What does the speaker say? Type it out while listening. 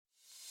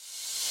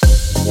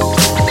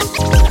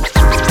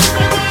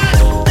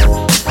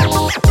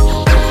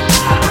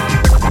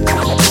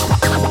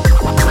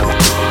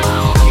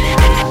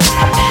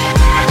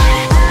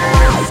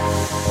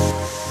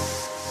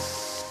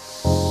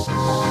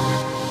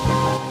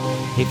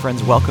Hey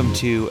friends, welcome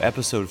to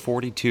episode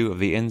 42 of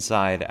the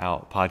Inside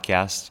Out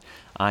podcast.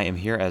 I am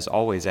here as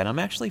always, and I'm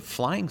actually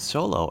flying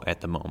solo at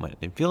the moment.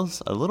 It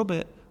feels a little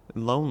bit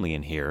lonely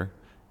in here,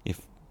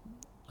 if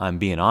I'm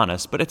being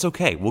honest, but it's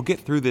okay. We'll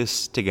get through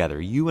this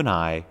together. You and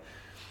I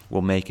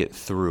will make it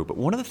through. But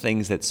one of the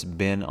things that's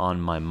been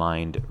on my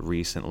mind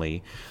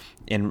recently,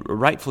 and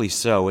rightfully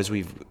so, as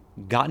we've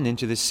gotten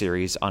into this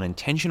series on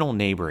intentional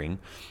neighboring,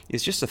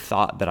 is just a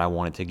thought that I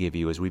wanted to give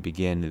you as we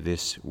begin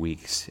this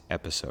week's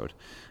episode.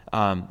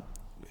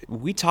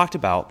 We talked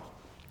about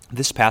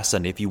this past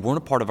Sunday, if you weren't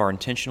a part of our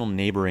intentional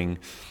neighboring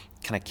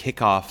kind of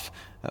kickoff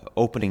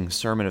opening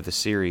sermon of the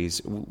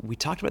series, we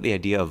talked about the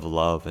idea of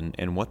love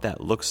and what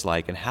that looks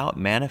like and how it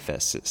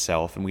manifests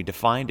itself. And we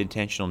defined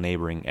intentional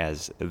neighboring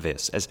as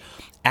this, as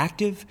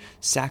active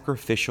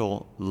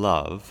sacrificial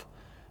love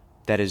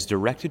that is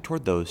directed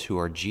toward those who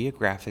are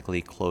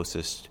geographically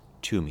closest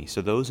to me.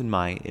 So those in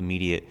my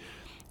immediate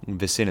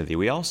vicinity.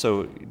 We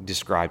also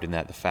described in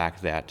that the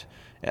fact that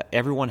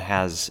everyone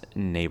has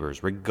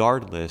neighbors,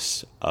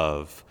 regardless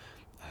of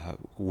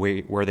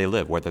where they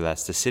live, whether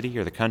that's the city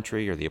or the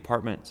country or the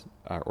apartment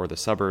or the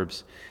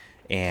suburbs.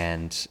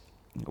 And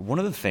one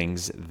of the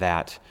things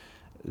that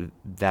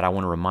I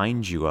want to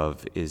remind you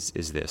of is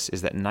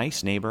that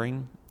nice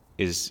neighboring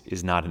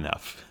is not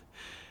enough.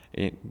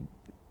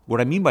 What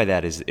I mean by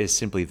that is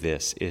simply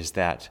this, is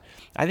that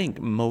I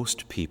think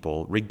most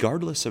people,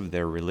 regardless of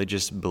their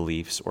religious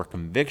beliefs or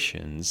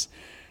convictions,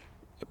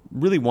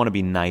 really want to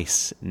be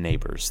nice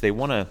neighbors. They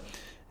want to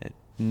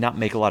not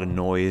make a lot of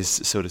noise,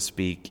 so to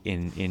speak,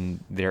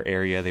 in their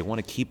area. They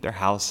want to keep their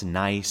house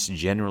nice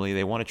generally.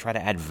 They want to try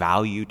to add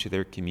value to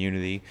their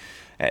community.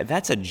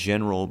 That's a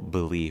general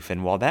belief.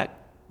 And while that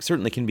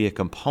certainly can be a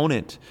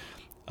component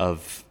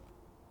of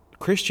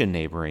Christian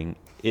neighboring,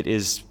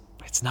 it's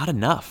not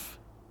enough.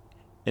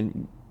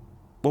 And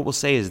what we'll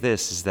say is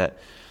this, is that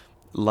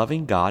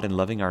loving God and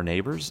loving our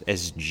neighbors,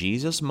 as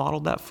Jesus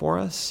modeled that for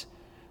us,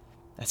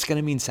 that's going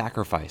to mean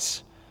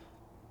sacrifice.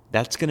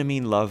 That's going to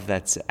mean love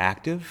that's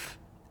active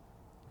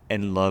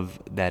and love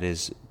that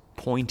is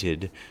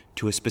pointed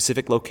to a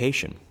specific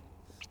location.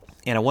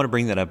 And I want to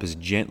bring that up as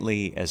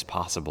gently as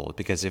possible,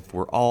 because if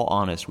we're all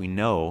honest, we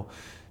know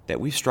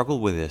that we've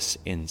struggled with this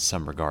in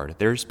some regard.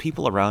 There's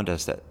people around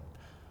us that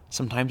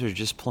sometimes are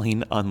just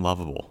plain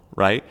unlovable,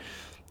 right?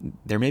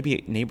 There may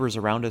be neighbors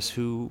around us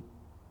who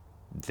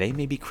they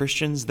may be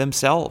Christians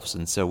themselves,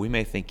 and so we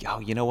may think, oh,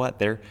 you know what,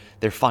 they're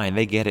fine,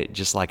 they get it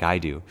just like I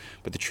do.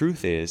 But the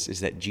truth is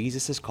that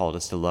Jesus has called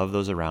us to love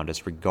those around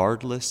us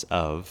regardless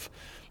of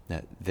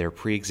their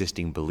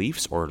pre-existing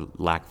beliefs or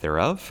lack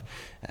thereof,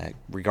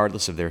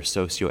 regardless of their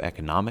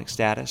socioeconomic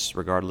status,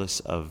 regardless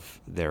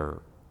of their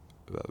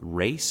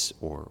race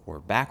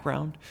or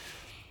background.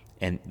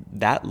 And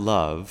that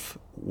love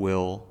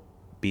will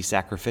be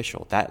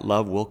sacrificial. That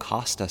love will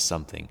cost us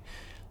something.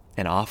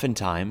 And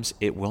oftentimes,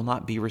 it will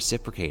not be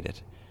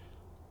reciprocated.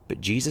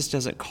 But Jesus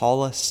doesn't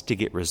call us to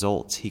get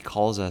results. He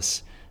calls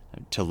us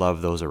to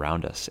love those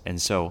around us. And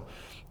so,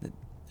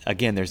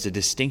 again, there's a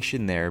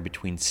distinction there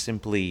between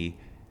simply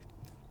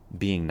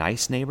being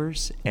nice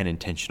neighbors and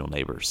intentional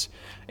neighbors.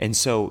 And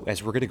so,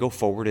 as we're going to go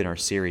forward in our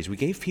series, we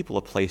gave people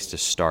a place to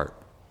start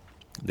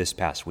this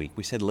past week.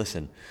 We said,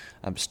 listen,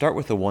 start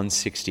with the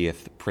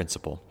 1/60th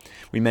principle.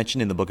 We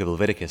mentioned in the book of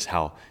Leviticus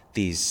how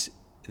these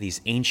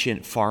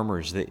ancient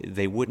farmers,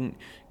 they wouldn't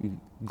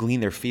glean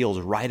their fields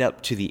right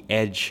up to the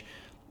edge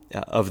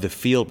of the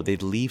field, but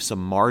they'd leave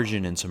some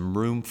margin and some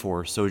room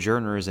for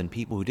sojourners and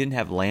people who didn't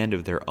have land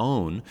of their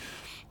own.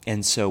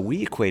 And so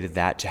we equated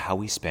that to how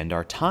we spend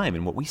our time.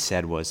 And what we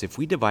said was, if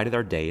we divided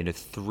our day into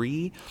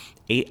 3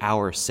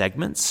 8-hour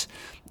segments,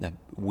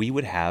 we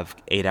would have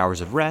 8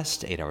 hours of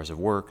rest, 8 hours of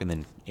work, and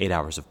then 8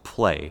 hours of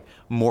play,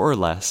 more or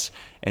less.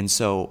 And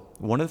so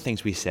one of the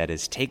things we said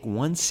is take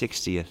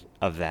 1/60th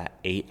of that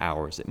 8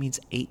 hours. It means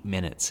 8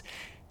 minutes,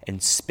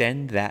 and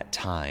spend that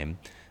time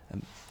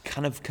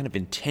kind of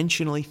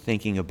intentionally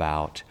thinking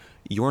about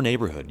your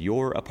neighborhood,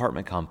 your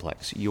apartment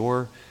complex,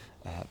 your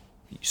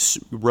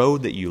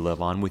road that you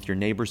live on with your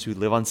neighbors who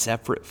live on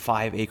separate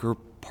 5-acre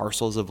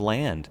parcels of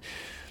land.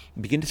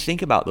 Begin to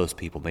think about those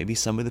people, maybe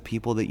some of the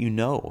people that you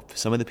know,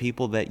 some of the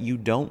people that you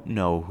don't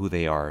know who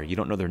they are. You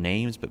don't know their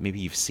names, but maybe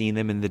you've seen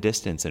them in the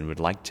distance and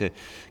would like to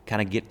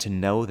kind of get to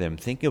know them.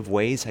 Think of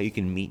ways how you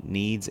can meet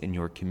needs in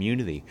your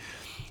community.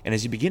 And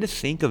as you begin to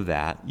think of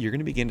that, you're going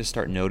to begin to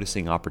start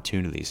noticing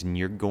opportunities, and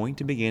you're going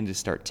to begin to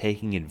start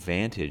taking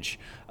advantage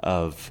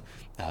of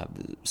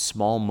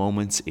small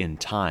moments in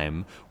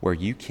time where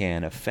you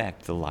can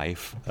affect the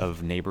life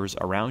of neighbors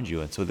around you.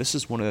 And so this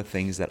is one of the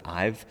things that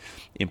I've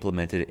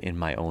implemented in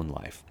my own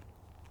life,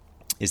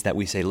 is that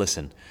we say,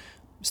 listen,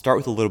 start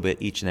with a little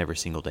bit each and every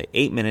single day.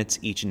 8 minutes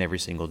each and every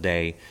single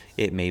day.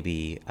 It may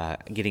be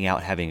getting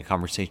out, having a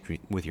conversation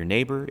with your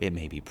neighbor. It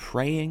may be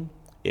praying.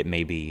 It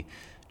may be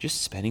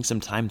just spending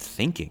some time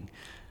thinking.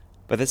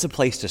 But that's a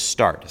place to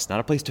start. It's not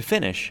a place to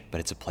finish,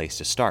 but it's a place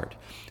to start.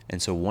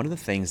 And so one of the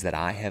things that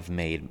I have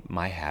made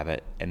my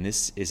habit, and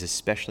this is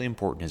especially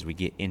important as we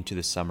get into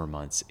the summer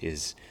months,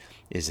 is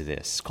this.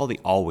 It's called the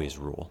always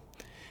rule.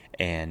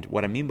 And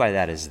what I mean by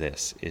that is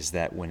this, is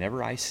that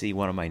whenever I see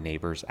one of my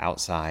neighbors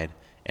outside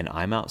and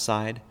I'm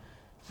outside,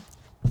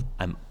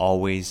 I'm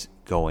always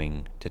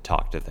going to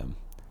talk to them.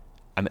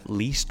 I'm at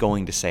least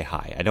going to say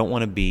hi. I don't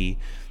want to be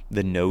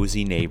the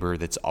nosy neighbor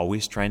that's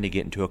always trying to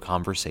get into a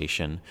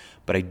conversation,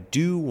 but I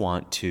do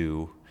want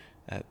to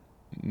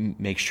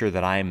make sure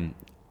that I'm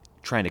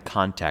trying to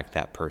contact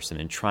that person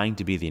and trying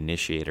to be the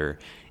initiator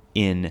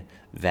in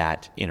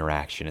that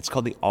interaction. It's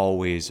called the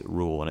always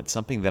rule, and it's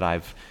something that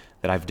I've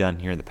done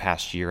here in the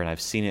past year, and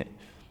I've seen it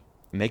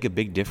make a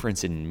big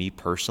difference in me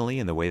personally,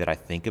 in the way that I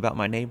think about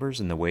my neighbors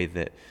and the way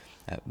that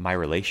my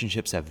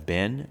relationships have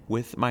been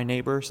with my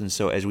neighbors. And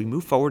so as we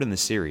move forward in the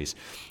series,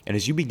 and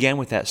as you began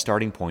with that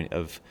starting point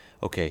of,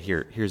 okay,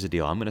 here's the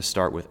deal. I'm going to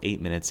start with 8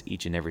 minutes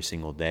each and every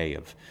single day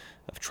of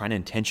trying to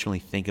intentionally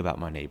think about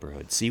my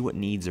neighborhood, see what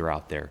needs are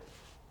out there,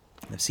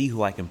 see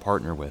who I can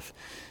partner with,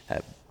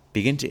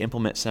 begin to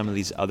implement some of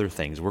these other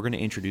things. We're going to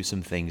introduce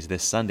some things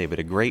this Sunday, but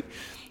a great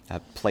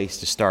place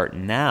to start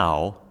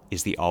now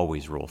is the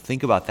always rule.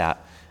 Think about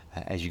that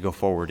as you go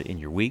forward in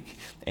your week,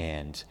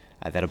 and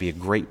that'll be a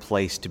great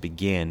place to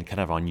begin kind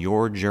of on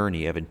your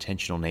journey of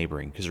intentional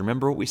neighboring. Because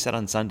remember what we said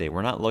on Sunday,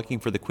 we're not looking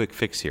for the quick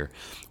fix here.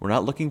 We're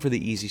not looking for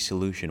the easy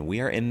solution. We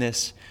are in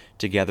this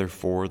together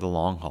for the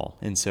long haul.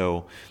 And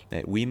so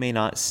we may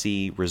not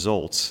see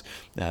results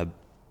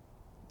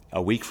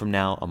a week from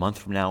now, a month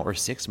from now, or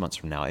 6 months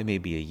from now. It may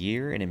be a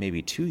year and it may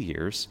be 2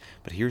 years,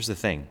 but here's the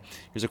thing.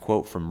 Here's a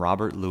quote from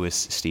Robert Louis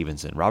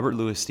Stevenson. Robert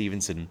Louis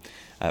Stevenson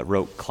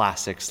wrote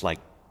classics like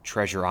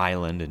Treasure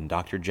Island and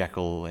Dr.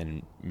 Jekyll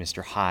and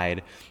Mr.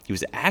 Hyde. He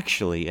was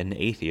actually an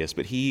atheist,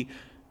 but he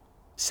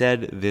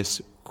said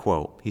this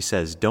quote. He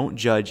says, "Don't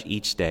judge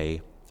each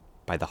day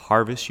by the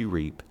harvest you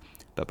reap,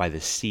 but by the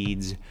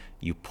seeds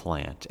you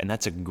plant." And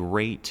that's a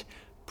great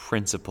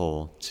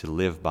principle to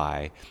live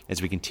by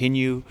as we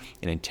continue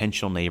in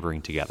intentional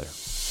neighboring together.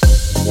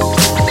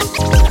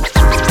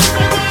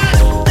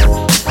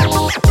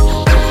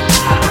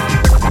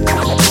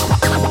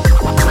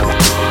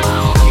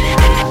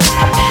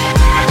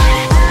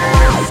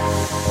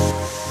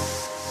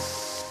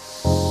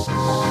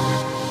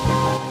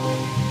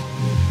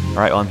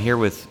 All right, well, I'm here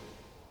with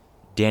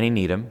Danny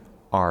Needham,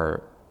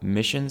 our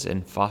missions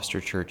and foster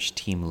church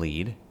team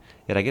lead.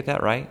 Did I get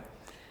that right?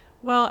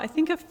 Well, I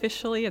think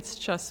officially it's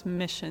just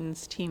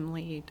missions team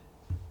lead,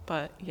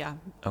 but yeah,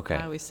 okay.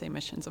 I always say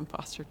missions and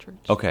foster church.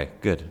 Okay,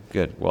 good.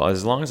 Well,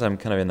 as long as I'm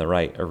kind of in the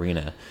right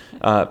arena.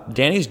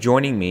 Danny's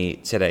joining me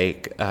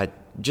today,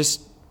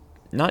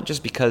 not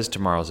just because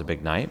tomorrow's a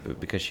big night, but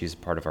because she's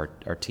part of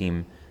our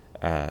team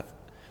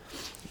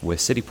with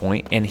City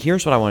Point. And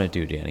here's what I want to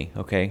do, Danny,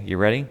 okay? You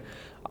ready?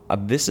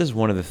 This is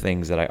one of the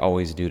things that I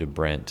always do to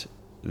Brent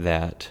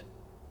that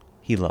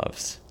he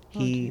loves.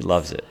 He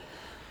loves it.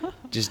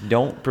 Just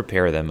don't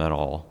prepare them at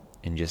all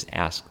and just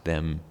ask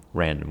them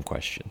random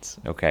questions,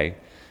 okay?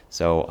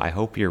 So I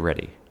hope you're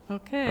ready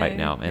right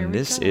now. And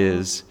this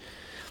is,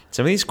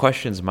 some of these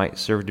questions might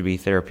serve to be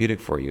therapeutic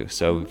for you.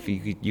 So if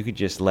you could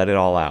just let it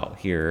all out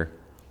here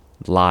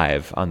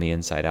live on the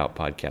Inside Out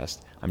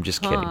podcast. I'm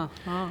just kidding.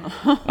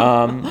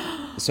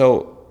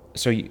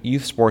 So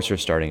youth sports are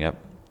starting up.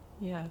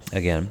 Yes.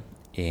 Again,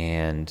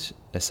 and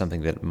that's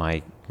something that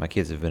my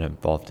kids have been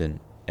involved in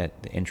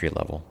at the entry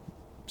level.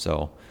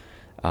 So,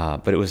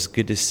 but it was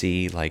good to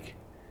see,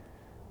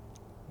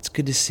 it's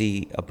good to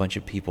see a bunch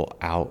of people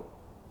out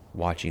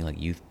watching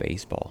youth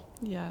baseball.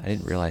 Yes. I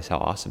didn't realize how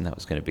awesome that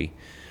was going to be.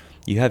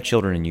 You have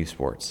children in youth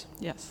sports.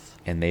 Yes.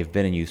 And they've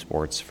been in youth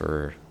sports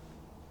for,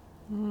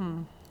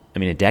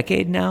 a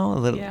decade now? A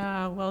little.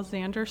 Yeah, well,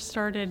 Xander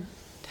started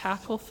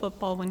tackle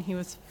football when he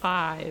was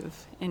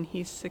 5, and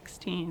he's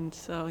 16,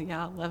 so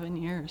 11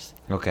 years.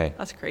 Okay.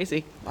 That's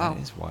crazy. Wow.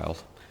 That is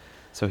wild.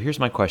 So here's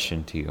my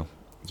question to you.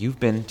 You've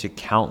been to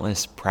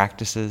countless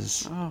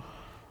practices,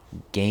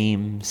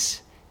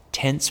 games,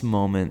 tense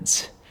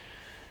moments,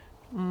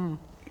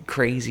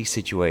 crazy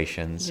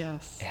situations.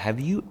 Yes. Have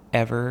you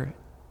ever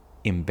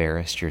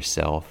embarrassed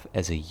yourself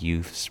as a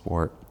youth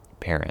sport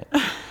parent?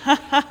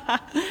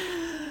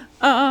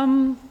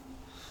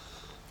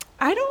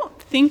 I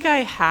don't think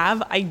I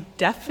have. I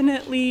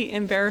definitely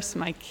embarrass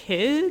my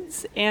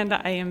kids, and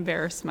I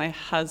embarrass my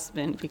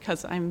husband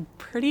because I'm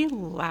pretty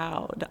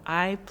loud.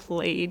 I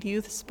played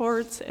youth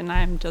sports, and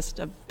I'm just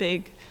a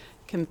big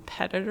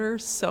competitor,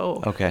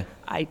 so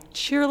I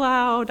cheer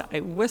loud, I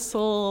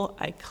whistle,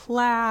 I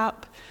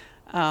clap,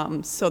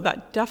 so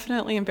that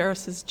definitely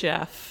embarrasses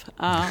Jeff.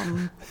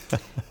 And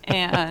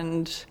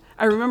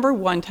I remember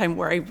one time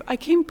where I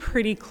came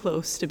pretty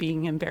close to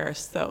being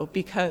embarrassed, though,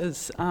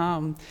 because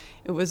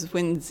it was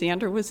when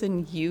Xander was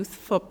in youth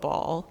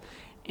football,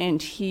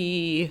 and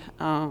he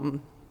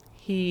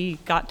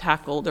got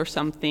tackled or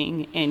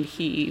something, and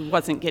he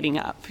wasn't getting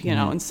up,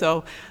 and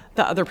so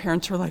the other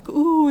parents were like,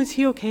 "Ooh, is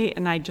he okay?"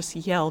 And I just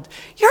yelled,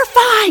 "You're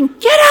fine,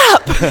 get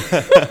up!"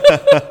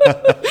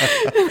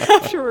 And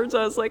afterwards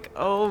I was like,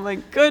 oh my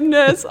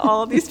goodness,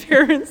 all these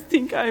parents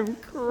think I'm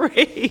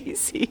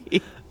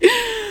crazy.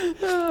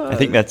 I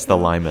think that's the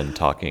lineman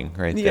talking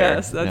right there.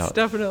 Yes, that's No,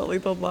 definitely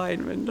the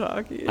lineman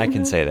talking. I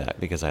can say that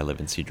because I live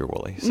in Cedar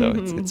Woolley, so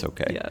it's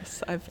okay.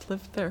 Yes, I've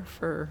lived there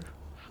for,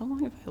 how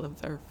long have I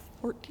lived there?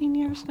 14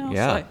 years now?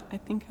 Yeah. So I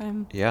think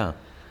I'm... Yeah.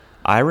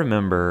 I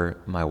remember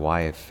my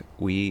wife,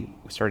 we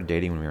started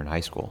dating when we were in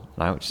high school.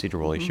 And I went to Cedar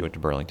Woolley, she went to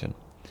Burlington.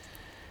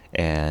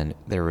 And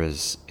there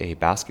was a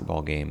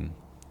basketball game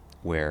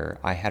where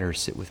I had her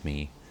sit with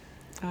me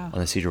on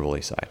the Cedar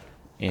Woolley side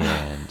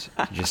and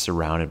just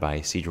surrounded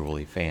by Cedar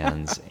Woolley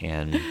fans.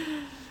 And it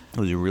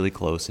was a really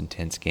close,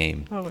 intense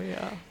game. Oh,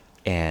 yeah.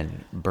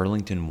 And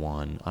Burlington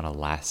won on a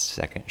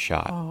last-second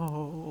shot.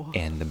 Oh.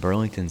 And the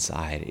Burlington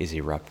side is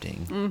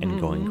erupting and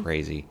going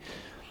crazy.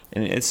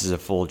 And this is a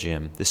full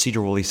gym. The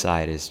Cedar Woolley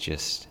side is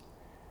just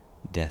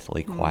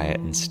deathly quiet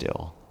and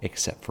still,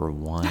 except for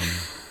one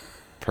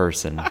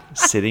person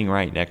sitting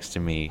right next to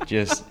me,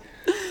 just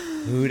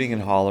hooting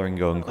and hollering,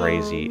 going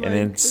crazy. And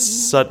then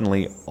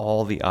suddenly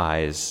all the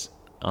eyes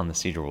on the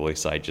Cedar Woolley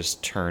side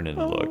just turn and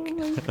look.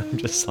 I'm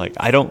just like,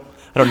 I don't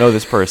know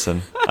this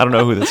person. I don't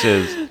know who this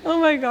is. Oh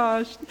my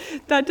gosh.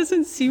 That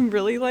doesn't seem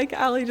really like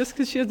Allie just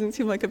because she doesn't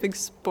seem like a big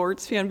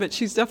sports fan, but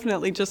she's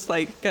definitely just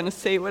like going to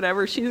say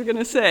whatever she's going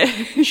to say.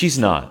 She's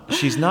not.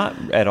 She's not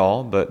at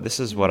all, but this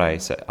is what I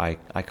say.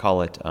 I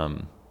call it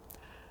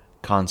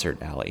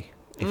concert Allie.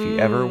 If you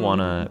ever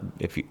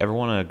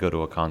wanna go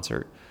to a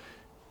concert,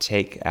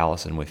 take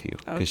Allison with you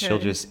because she'll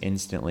Okay. just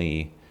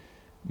instantly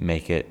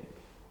make it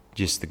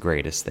just the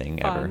greatest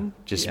thing ever. Fun.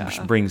 Just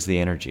Yeah. brings the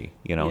energy.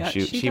 You know, Yeah,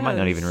 she might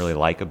not does. even really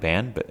like a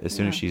band, but as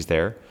soon as Yeah. she's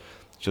there,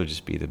 she'll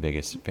just be the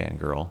biggest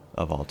fangirl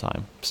of all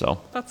time.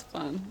 So That's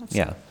fun. That's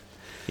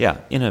yeah,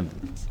 in a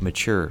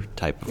mature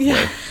type of Yeah.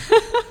 way.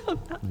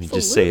 Let me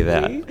just say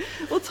that. Absolutely.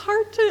 Well, it's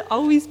hard to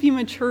always be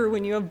mature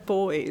when you have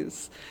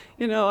boys.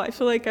 You know, I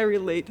feel like I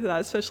relate to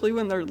that, especially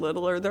when they're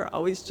littler. They're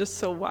always just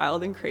so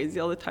wild and crazy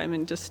all the time,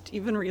 and just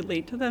even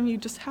relate to them, you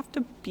just have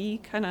to be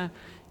kind of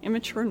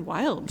immature and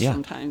wild Yeah,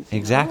 sometimes. you know?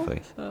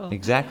 exactly. So,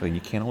 Exactly. And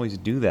you can't always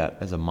do that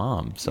as a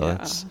mom. So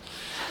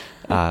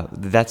Yeah.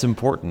 that's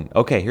important.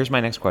 Okay, here's my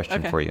next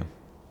question Okay. for you.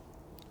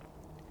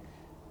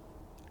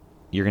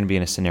 You're going to be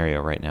in a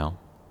scenario right now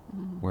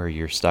where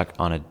you're stuck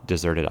on a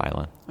deserted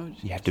island. Oh,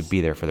 You have to jeez.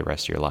 be there for the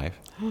rest of your life.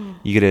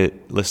 You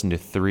get to listen to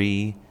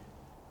 3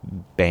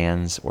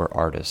 bands or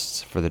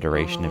artists for the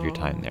duration of your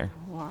time there.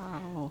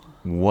 Wow.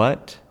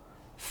 What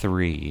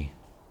 3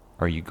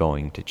 are you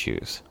going to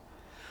choose?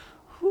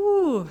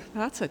 Whew,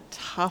 that's a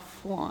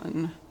tough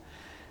one.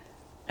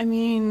 I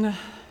mean,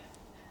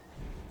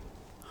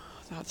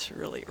 that's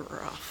really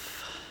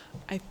rough.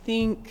 I'd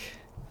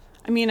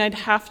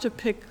have to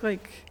pick,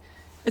 like,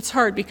 it's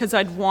hard because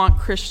I'd want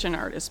Christian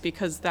artists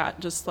because that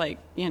just, like,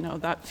 you know,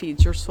 that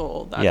feeds your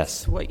soul. That's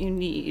Yes. what you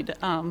need.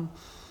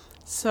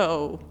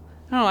 So,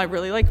 I don't know, I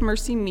really like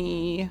Mercy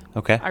Me.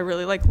 Okay. I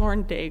really like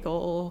Lauren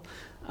Daigle.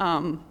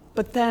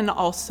 But then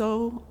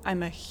also,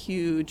 I'm a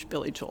huge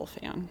Billy Joel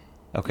fan.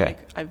 Okay.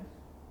 Like,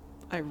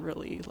 I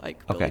really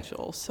like Okay. Billy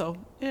Joel, so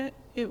it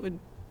would,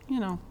 you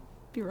know,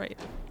 be right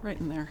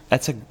in there.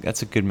 That's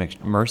a good mix.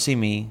 Mercy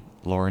Me,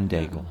 Lauren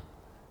Daigle,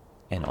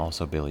 and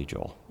also Billy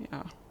Joel.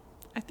 Yeah,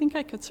 I think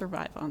I could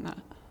survive on that.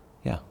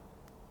 Yeah,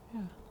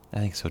 Yeah, I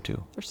think so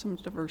too. there's some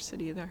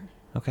diversity there.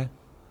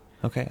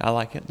 Okay, I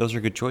like it. Those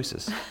are good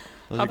choices.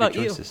 Those How are about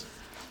good you? choices.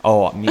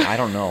 Oh, me, I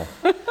don't know.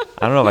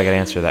 I don't know if I can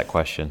answer that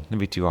question. It'd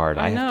be too hard.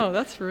 I have to- know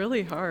that's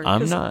really hard.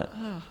 I'm 'cause, not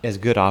as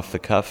good off the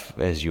cuff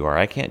as you are.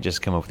 I can't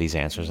just come up with these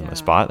answers on Yeah. the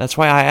spot. That's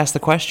why I ask the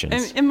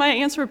questions. and my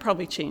answer would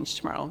probably change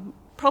tomorrow.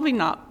 Probably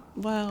not.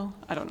 Well,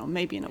 I don't know.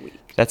 Maybe in a week.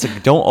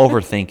 Don't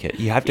overthink it.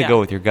 You have to Yeah. go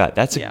with your gut.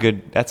 That's a Yeah.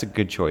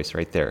 good choice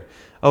right there.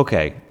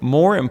 Okay,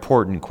 more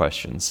important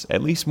questions.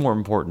 At least more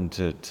important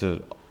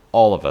to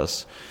all of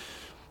us.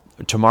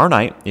 Tomorrow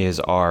night is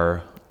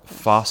our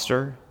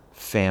foster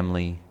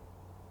family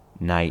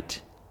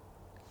night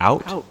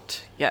out.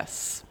 Out.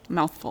 Yes.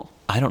 Mouthful.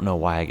 I don't know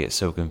why I get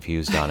so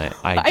confused on it.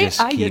 I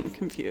get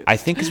confused. I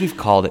think because we've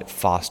called it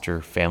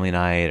foster family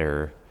night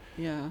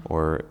Yeah.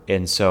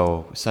 and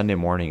so Sunday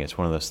morning it's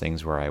one of those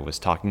things where I was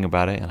talking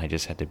about it and I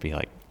just had to be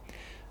like,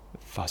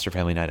 foster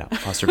family night out,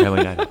 foster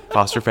family night out,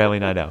 foster family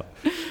night out.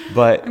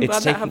 But I'm it's glad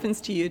that taking,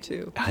 happens to you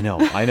too. I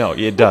know,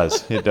 it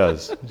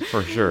does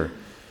for sure.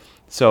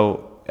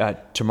 So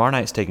tomorrow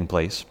night's taking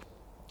place.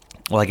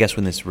 Well, I guess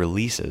when this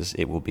releases,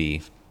 it will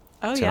be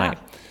Oh tonight.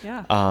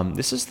 yeah.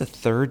 This is the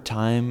 3rd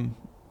time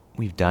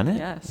we've done it.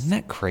 Yes. Isn't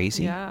that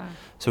crazy? Yeah.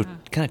 So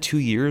kind of 2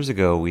 years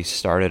ago, we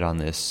started on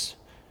this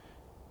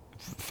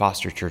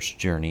foster church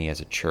journey as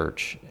a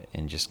church,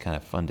 and just kind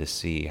of fun to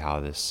see how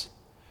this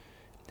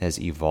has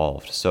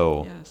evolved.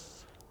 So,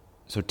 Yes.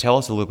 so tell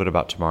us a little bit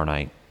about tomorrow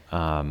night.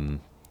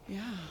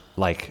 Yeah.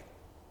 Like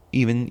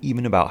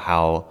even about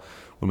how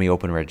when we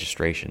opened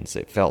registrations,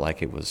 it felt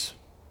like it was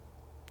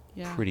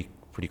Yeah. pretty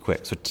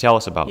quick. So tell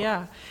us about.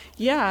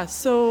 Yeah.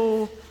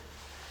 So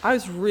I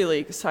was really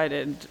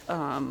excited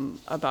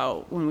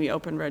about when we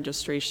opened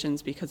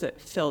registrations because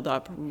it filled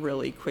up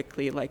really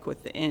quickly. Like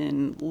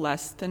within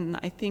less than,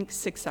 I think,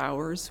 6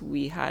 hours,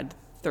 we had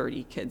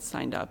 30 kids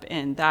signed up,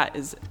 and that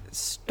is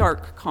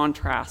stark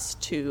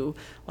contrast to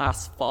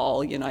last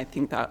fall. I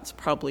think that's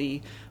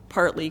probably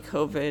partly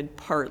COVID,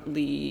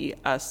 partly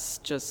us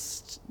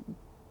just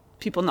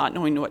people not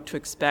knowing what to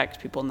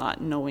expect, people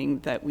not knowing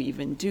that we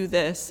even do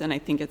this, and I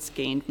think it's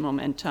gained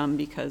momentum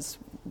because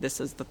this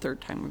is the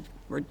third time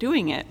we're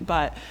doing it.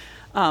 But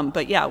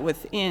yeah,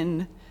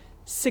 within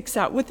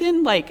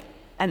like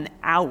an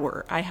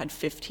hour, I had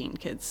 15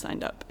 kids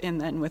signed up,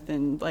 and then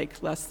within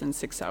like less than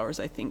 6 hours,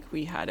 I think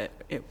we had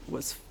it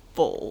was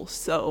full.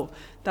 So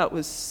that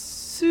was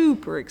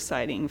super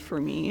exciting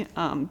for me,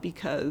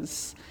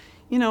 because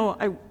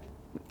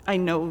I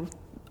know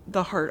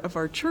the heart of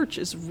our church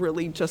is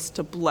really just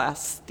to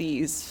bless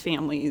these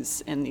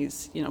families and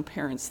these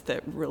parents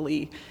that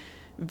really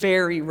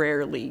very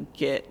rarely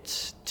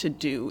get to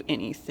do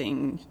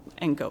anything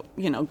and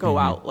go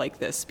out like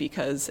this,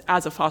 because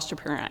as a foster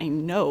parent, I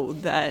know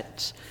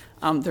that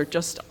there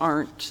just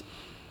aren't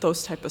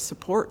those type of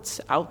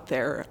supports out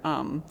there,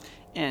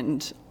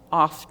 and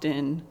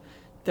often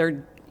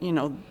they're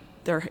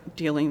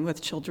dealing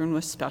with children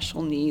with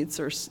special needs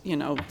or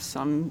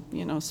some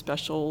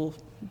special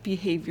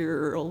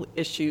behavioral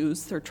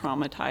issues. They're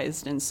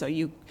traumatized, and so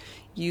you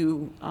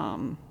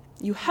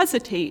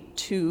hesitate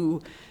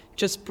to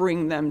just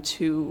bring them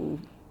to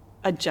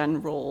a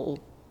general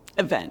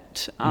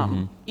event,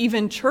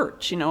 even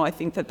church. I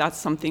think that's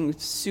something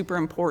super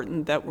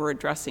important that we're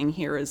addressing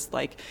here, is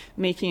like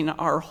making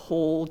our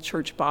whole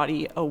church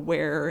body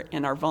aware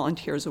and our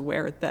volunteers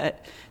aware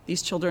that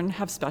these children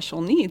have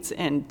special needs,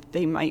 and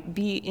they might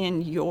be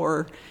in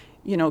your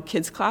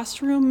kids'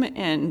 classroom,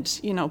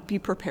 and be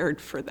prepared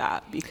for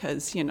that,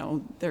 because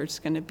there's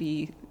going to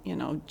be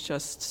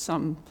just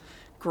some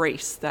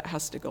grace that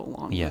has to go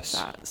along with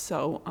that.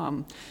 So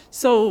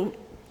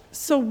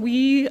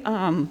we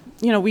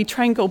we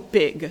try and go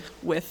big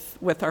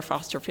with our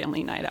foster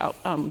family night out.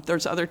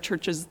 There's other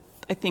churches,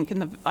 I think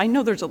I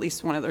know there's at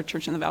least one other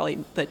church in the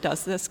Valley that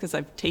does this, because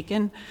I've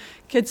taken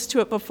kids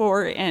to it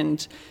before,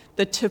 and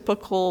the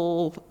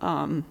typical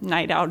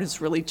night out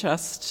is really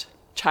just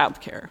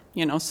childcare,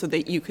 so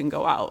that you can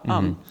go out.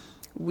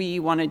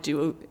 We want to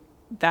do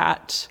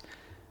that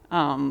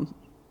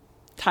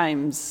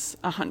times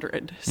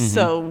 100.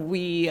 So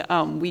we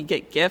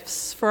get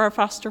gifts for our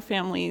foster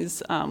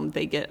families.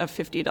 They get a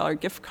 $50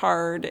 gift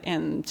card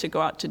and to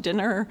go out to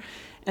dinner,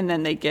 and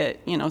then they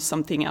get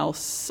something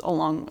else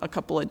along a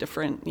couple of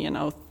different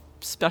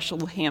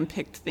special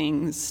hand-picked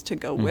things to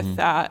go with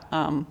that.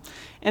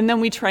 And then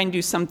we try and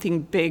do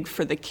something big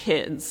for the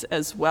kids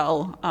as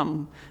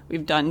well.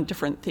 We've done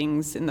different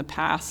things in the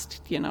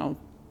past.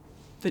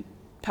 The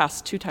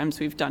past 2 times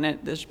we've done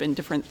it, there's been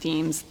different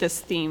themes.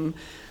 This theme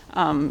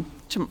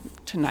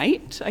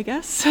tonight, I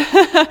guess,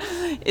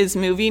 is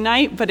movie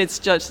night, but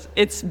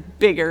it's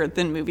bigger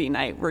than movie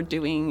night. We're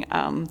doing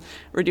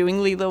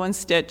Lilo and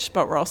Stitch,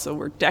 but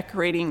we're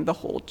decorating the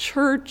whole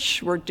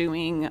church. We're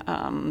doing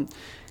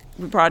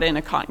we brought in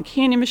a cotton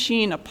candy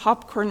machine, a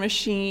popcorn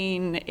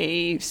machine,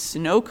 a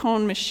snow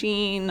cone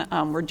machine.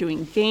 We're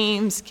doing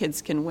games.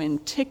 Kids can win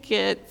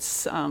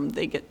tickets.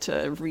 They get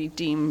to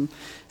redeem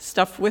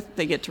special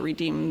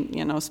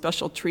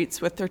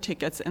treats with their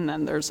tickets. And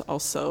then there's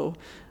also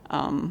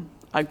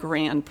a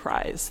grand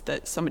prize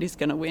that somebody's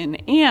going to win.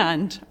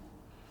 And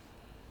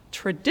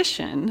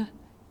tradition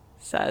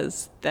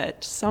says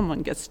that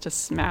someone gets to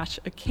smash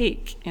a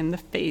cake in the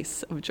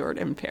face of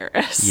Jordan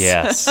Paris.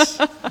 Yes.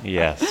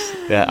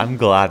 I'm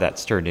glad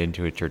that's turned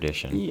into a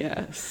tradition.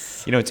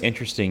 Yes. It's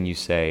interesting you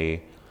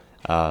say,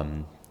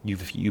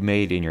 you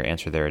made in your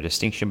answer there a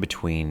distinction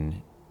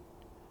between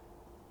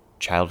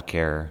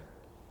childcare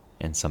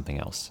and something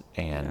else.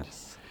 And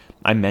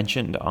I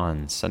mentioned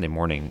on Sunday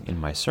morning in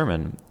my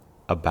sermon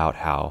about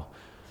how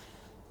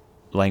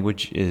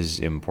language is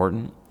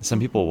important.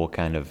 Some people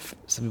kind of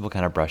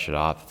brush it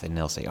off, and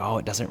they'll say, "Oh,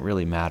 it doesn't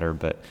really matter,"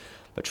 but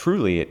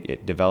truly,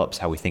 it develops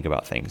how we think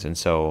about things. And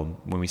so,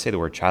 when we say the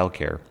word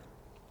childcare,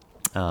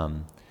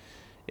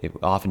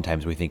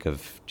 oftentimes we think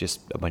of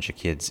just a bunch of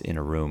kids in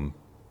a room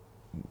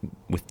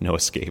with no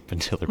escape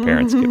until their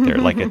parents get there.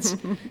 Like it's,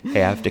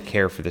 hey, I have to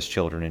care for this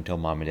children until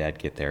mom and dad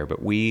get there. But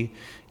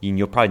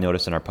you'll probably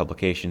notice in our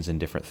publications and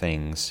different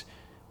things,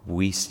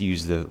 we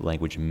use the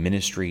language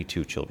ministry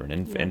to children.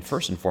 And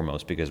first and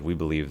foremost, because we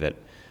believe that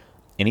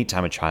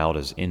anytime a child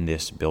is in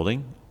this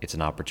building, it's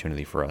an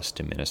opportunity for us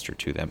to minister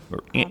to them, or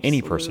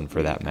any person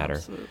for that matter.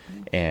 Absolutely.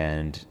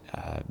 And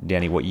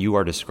Danny, what you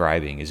are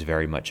describing is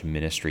very much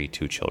ministry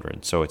to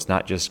children. So it's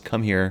not just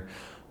come here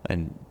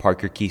and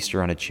park your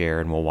keister on a chair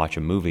and we'll watch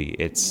a movie.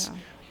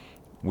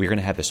 We're going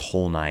to have this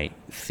whole night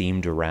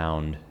themed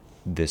around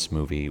this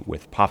movie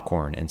with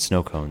popcorn and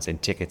snow cones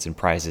and tickets and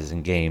prizes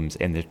and games,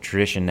 and the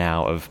tradition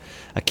now of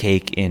a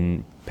cake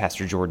in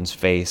Pastor Jordan's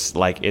face.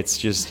 Like it's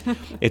just,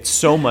 it's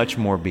so much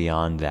more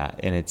beyond that.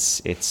 And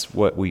it's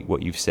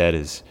what you've said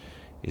is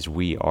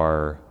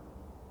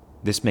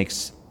this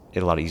makes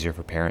it a lot easier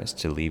for parents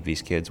to leave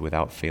these kids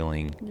without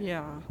feeling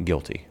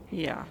guilty.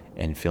 Yeah.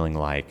 And feeling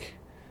like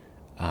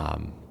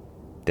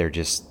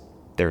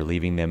they're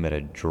leaving them at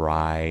a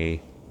dry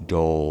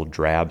dull,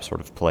 drab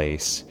sort of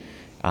place,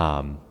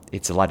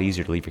 it's a lot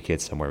easier to leave your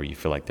kids somewhere where you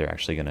feel like they're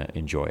actually going to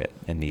enjoy it.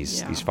 And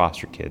these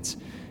foster kids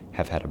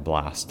have had a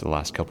blast the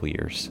last couple of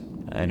years.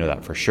 I know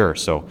that for sure.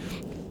 So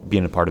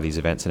being a part of these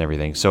events and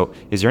everything. So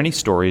is there any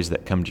stories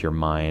that come to your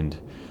mind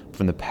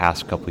from the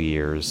past couple of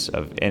years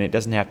of, and it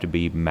doesn't have to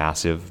be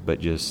massive, but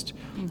just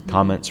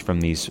comments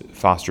from these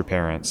foster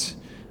parents,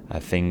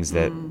 things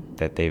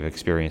that they've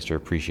experienced or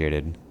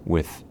appreciated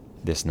with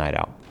this night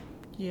out?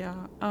 Yeah.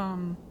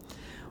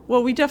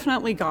 Well, we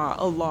definitely got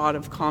a lot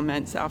of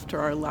comments after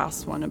our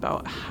last one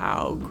about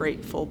how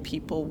grateful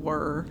people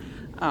were,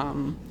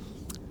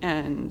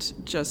 and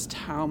just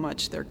how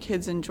much their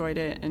kids enjoyed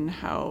it, and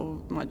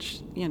how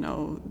much,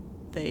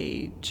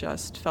 they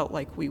just felt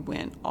like we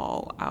went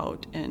all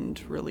out and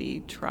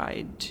really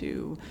tried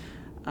to,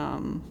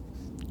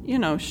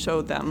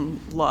 show them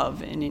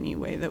love in any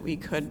way that we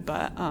could.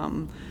 But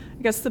I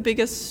guess the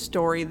biggest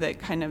story that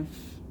kind of,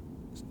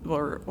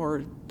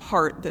 or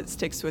part that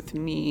sticks with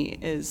me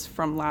is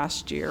from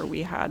last year.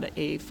 We had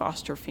a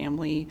foster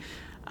family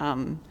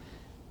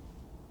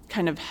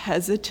kind of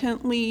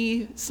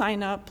hesitantly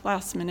sign up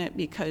last minute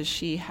because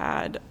she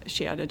had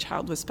a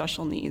child with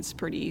special needs,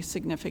 pretty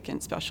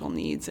significant special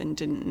needs, and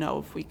didn't know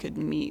if we could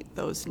meet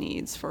those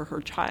needs for her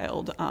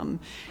child.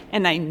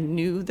 And I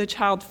knew the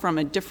child from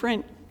a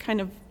different kind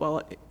of,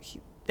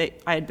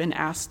 I had been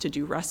asked to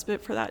do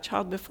respite for that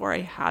child before.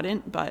 I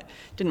hadn't, but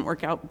didn't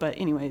work out. But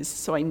anyways,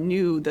 so I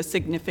knew the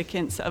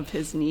significance of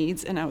his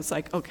needs, and I was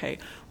like, okay,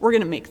 we're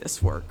going to make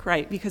this work,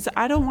 right? Because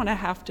I don't want to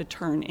have to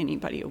turn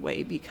anybody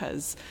away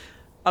because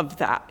of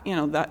that.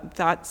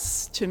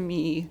 That's to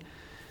me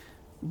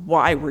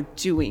why we're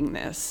doing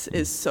this,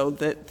 is so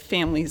that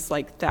families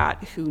like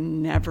that who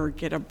never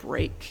get a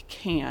break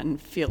can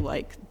feel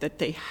like that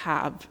they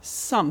have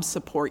some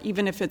support,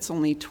 even if it's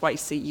only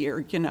twice a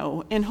year,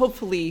 and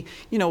hopefully,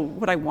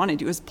 what I want to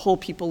do is pull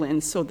people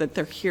in so that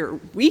they're here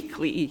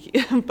weekly,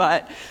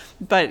 but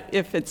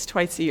if it's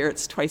twice a year,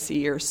 it's twice a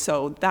year.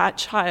 So that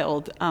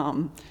child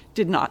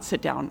did not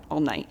sit down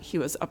all night. He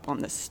was up on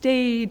the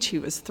stage, he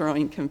was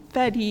throwing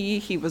confetti,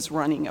 he was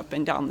running up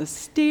and down the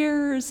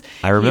stairs.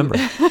 I remember.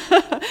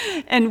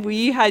 And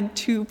we had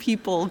two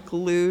people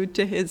glued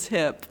to his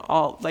hip,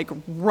 all like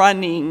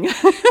running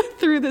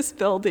through this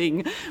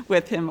building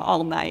with him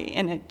all night,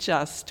 and it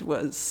just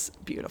was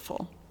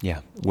beautiful.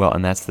 Yeah, well,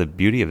 and that's the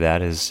beauty of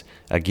that is,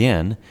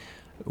 again,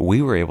 we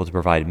were able to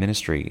provide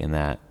ministry in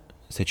that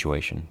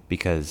situation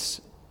because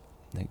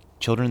the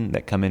children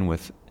that come in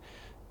with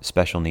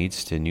special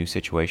needs to new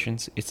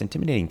situations, it's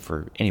intimidating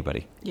for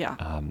anybody.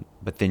 Yeah.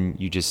 But then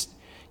you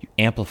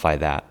amplify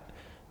that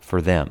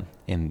for them,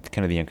 and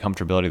kind of the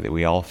uncomfortability that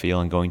we all feel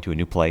in going to a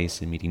new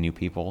place and meeting new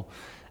people.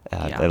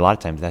 A lot of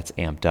times that's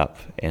amped up.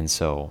 And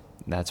so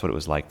that's what it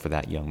was like for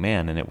that young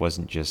man. And it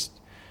wasn't just,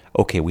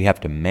 okay, we have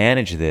to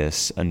manage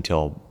this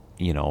until,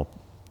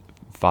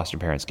 foster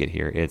parents get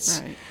here. It's,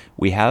 right.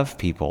 We have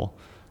people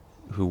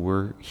who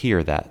were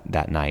here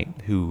that night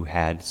who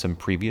had some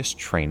previous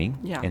training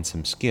and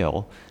some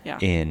skill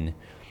in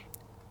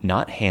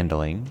not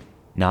handling,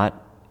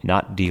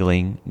 not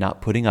dealing,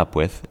 not putting up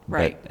with,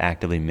 but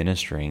actively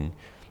ministering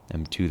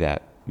to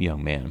that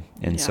young man.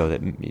 And so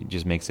that it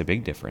just makes a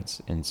big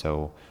difference. And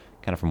so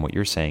kind of from what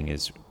you're saying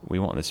is we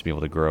want this to be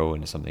able to grow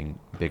into something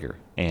bigger.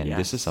 And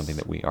this is something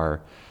that we're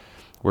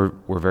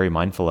very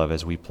mindful of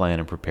as we plan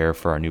and prepare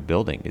for our new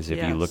building, is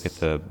if you look at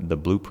the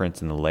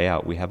blueprints and the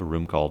layout, we have a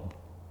room called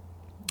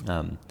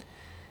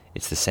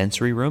it's the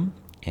sensory room,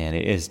 and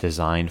it is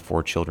designed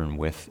for children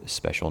with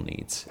special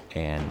needs.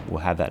 And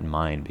we'll have that in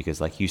mind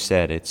because, like you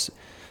said, it's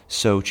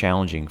so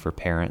challenging for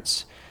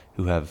parents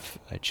who have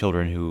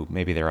children who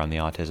maybe they're on the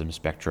autism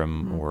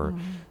spectrum or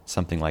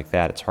something like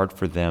that. It's hard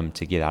for them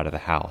to get out of the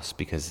house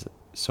because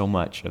so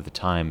much of the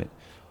time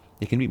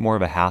it can be more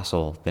of a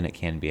hassle than it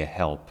can be a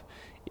help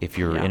if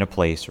you're in a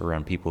place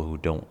around people who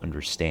don't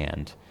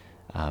understand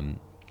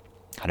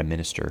how to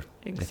minister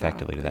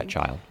effectively to that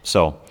child.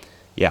 So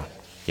yeah,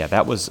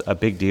 that was a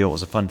big deal. It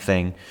was a fun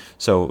thing.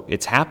 So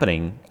it's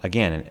happening,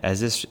 again, as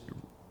this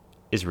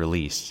is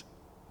released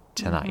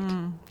tonight.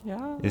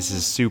 This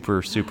is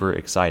super, super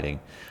exciting.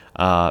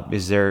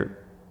 Is there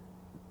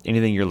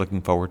anything you're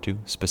looking forward to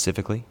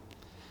specifically?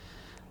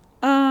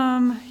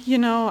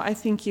 I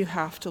think you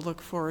have to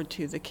look forward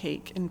to the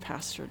cake in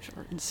Pastor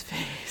Jordan's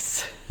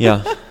face.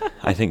 Yeah,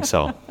 I think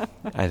so.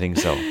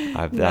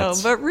 No,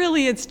 but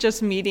really it's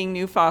just meeting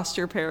new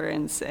foster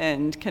parents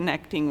and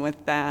connecting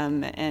with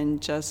them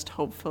and just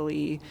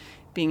hopefully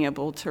being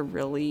able to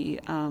really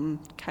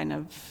kind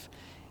of,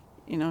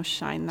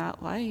 shine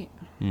that light.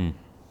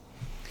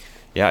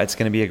 Yeah, it's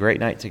going to be a great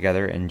night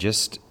together. And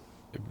just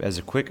as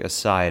a quick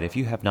aside, if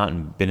you have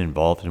not been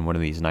involved in one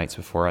of these nights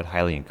before, I'd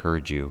highly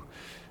encourage you.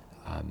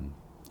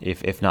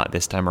 If not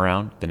this time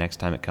around, the next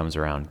time it comes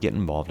around, get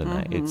involved in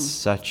that.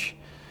 It's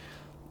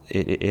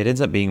it ends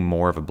up being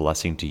more of a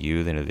blessing to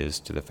you than it is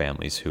to the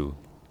families who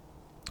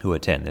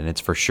attend. And it's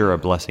for sure a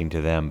blessing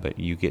to them, but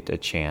you get a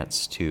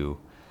chance to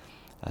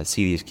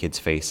see these kids'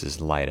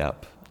 faces light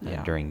up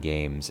during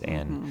games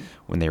and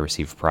when they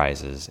receive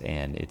prizes.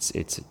 And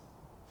it's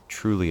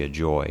truly a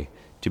joy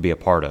to be a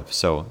part of.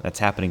 So that's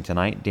happening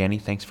tonight. Danny,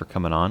 thanks for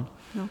coming on.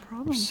 No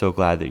problem. I'm so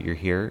glad that you're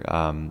here,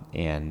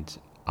 and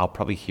I'll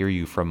probably hear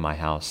you from my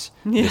house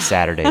this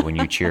Saturday when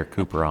you cheer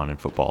Cooper on in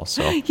football.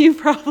 So You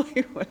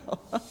probably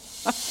will.